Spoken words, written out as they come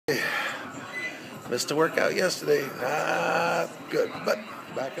Missed a workout yesterday. Not good, but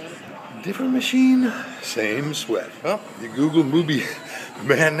back on it. Different machine, same sweat. Well, you Google Moobie,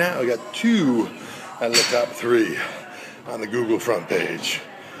 man, now I got 2 out of the top 3 on the Google front page.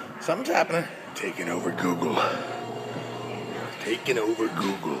 Something's happening. Taking over Google. Taking over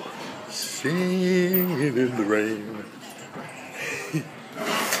Google. Singing in the rain.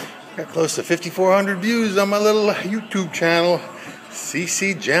 Got close to 5,400 views on my little YouTube channel,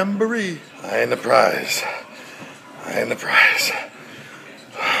 CC Jamboree. I am the prize. I am the prize.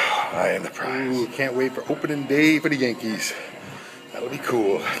 I am the prize. Ooh, can't wait for opening day for the Yankees. That'll be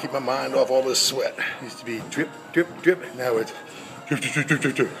cool. Keep my mind off all this sweat. Used to be drip, drip, drip. Now it's drip, drip, drip,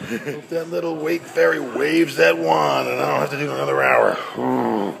 drip, drip. Hope that little wake fairy waves that wand and I don't have to do another hour.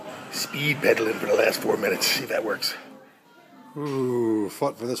 Ooh. Speed pedaling for the last 4 minutes. See if that works. Ooh,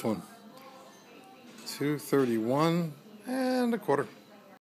 fought for this one. 2:31 and a quarter.